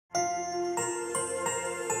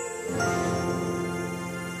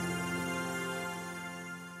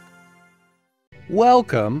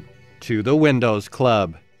Welcome to the Windows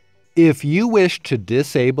Club. If you wish to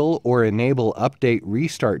disable or enable update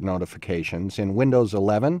restart notifications in Windows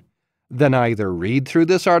 11, then either read through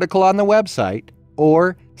this article on the website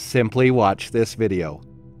or simply watch this video.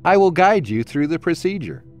 I will guide you through the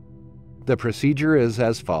procedure. The procedure is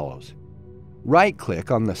as follows.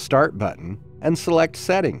 Right-click on the Start button and select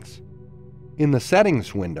Settings. In the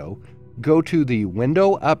Settings window, go to the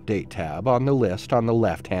Window Update tab on the list on the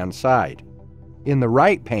left-hand side. In the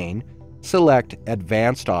right pane, select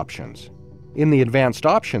Advanced Options. In the Advanced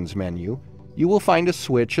Options menu, you will find a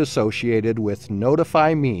switch associated with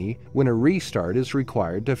Notify Me when a restart is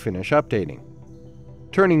required to finish updating.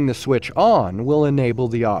 Turning the switch on will enable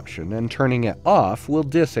the option, and turning it off will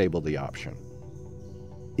disable the option.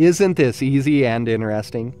 Isn't this easy and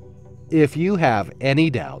interesting? If you have any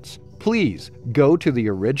doubts, please go to the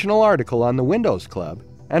original article on the Windows Club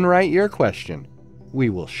and write your question. We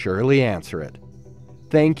will surely answer it.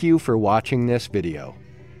 Thank you for watching this video.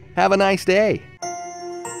 Have a nice day.